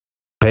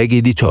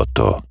Peggy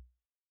 18.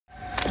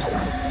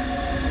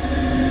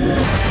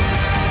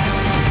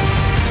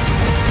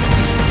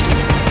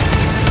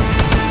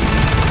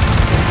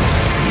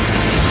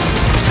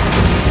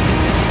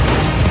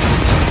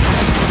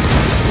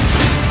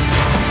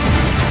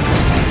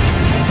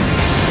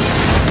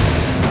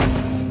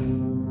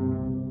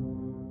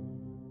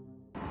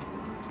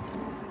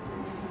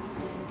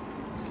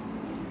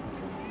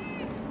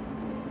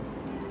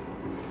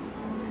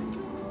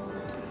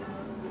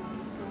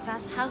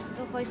 Was hast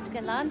du heute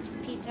gelernt,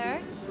 Peter?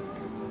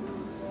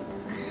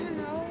 I don't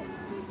know.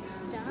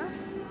 Stuff?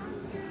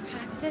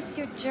 Practice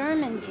your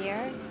German,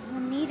 dear.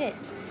 You'll need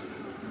it.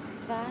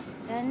 Was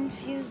denn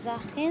für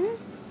Sachen?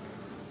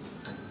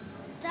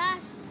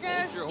 Das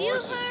der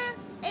Führer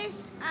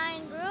ist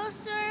ein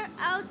großer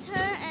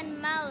Autor und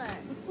Maler.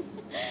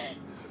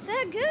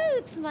 Sehr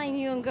gut, mein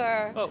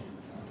Junge. Oh,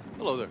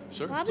 hello there,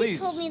 sir. Bobby Please.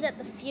 told me that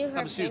the Führer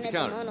Have a seat at the painted the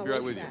counter. Mona Be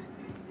right with Lisa.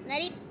 you.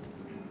 Nettie,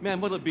 Ma'am,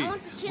 what'll it be? I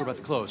want the We're about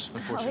to close,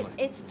 unfortunately.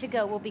 Oh, it's to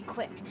go. We'll be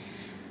quick.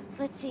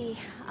 Let's see.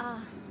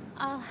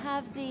 I'll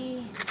have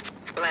the...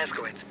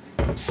 Blazkowicz.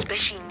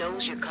 Specie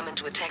knows you're coming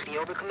to attack the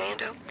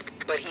Oberkommando,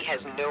 but he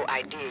has no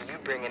idea you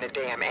bringing a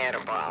damn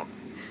atom bomb.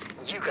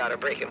 You gotta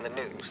break him the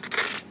news.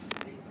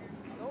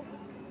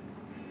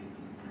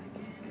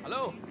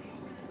 Hello?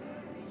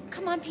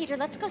 Come on, Peter.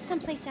 Let's go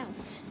someplace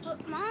else.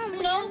 but Mom,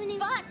 we No haven't even...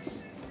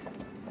 buts.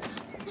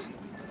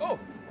 Oh.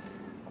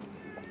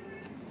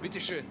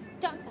 Bitteschön.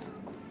 Danke.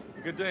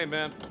 Good day,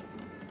 ma'am.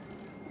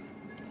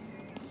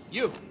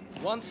 You,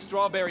 one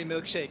strawberry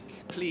milkshake,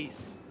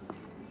 please.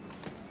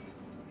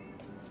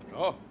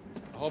 Oh,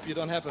 I hope you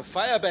don't have a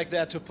fire back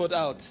there to put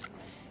out.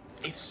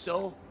 If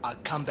so, I'll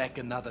come back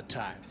another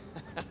time.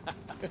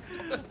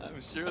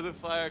 I'm sure the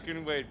fire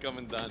can wait,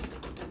 Kommandant.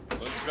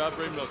 One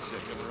strawberry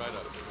milkshake coming right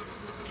up.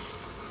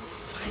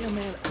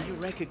 Fireman, I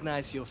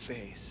recognize your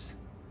face.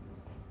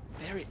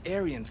 Very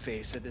Aryan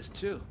face it is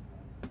too.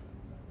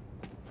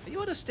 Are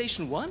you out of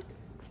Station 1?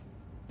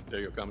 There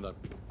you go, Kommandant.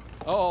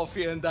 Oh,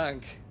 vielen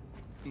Dank.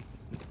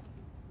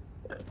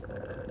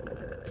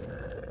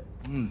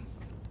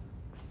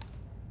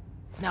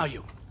 Now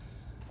you,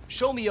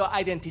 show me your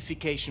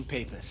identification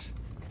papers,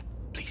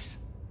 please.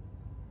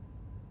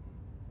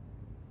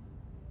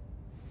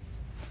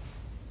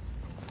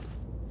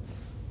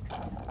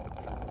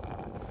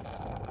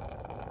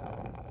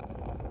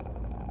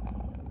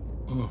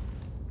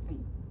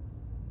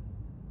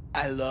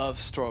 I love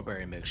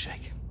strawberry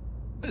milkshake.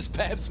 It's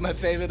perhaps my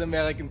favorite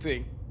American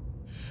thing.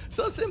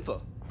 So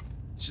simple.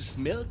 Just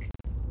milk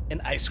and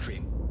ice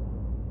cream.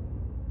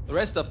 The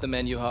rest of the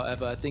menu,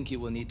 however, I think you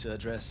will need to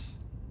address.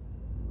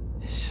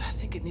 I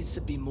think it needs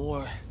to be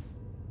more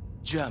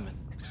German.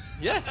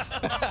 Yes.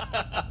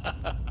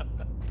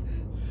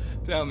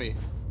 Tell me,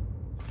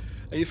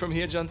 are you from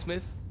here, John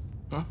Smith?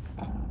 Huh?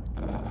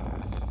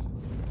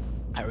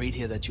 I read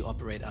here that you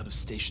operate out of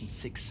Station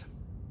 6.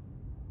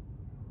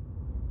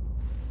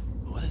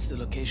 What is the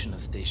location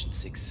of Station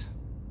 6?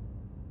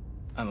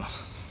 I'm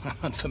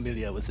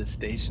unfamiliar with this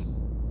station.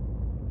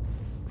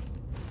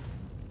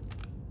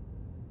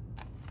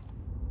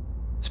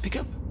 Speak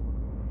up.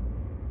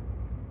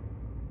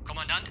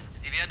 Kommandant,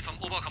 Sie werden vom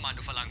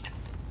Oberkommando verlangt.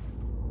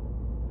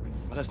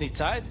 War das nicht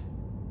Zeit?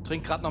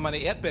 Trink grad noch meine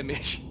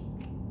Erdbeermilch.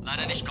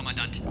 Leider nicht,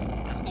 Kommandant.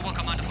 Das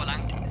Oberkommando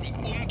verlangt, Sie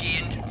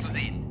umgehend zu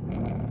sehen.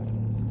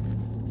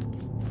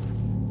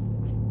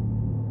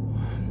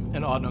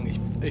 In Ordnung,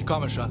 ich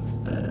komme schon.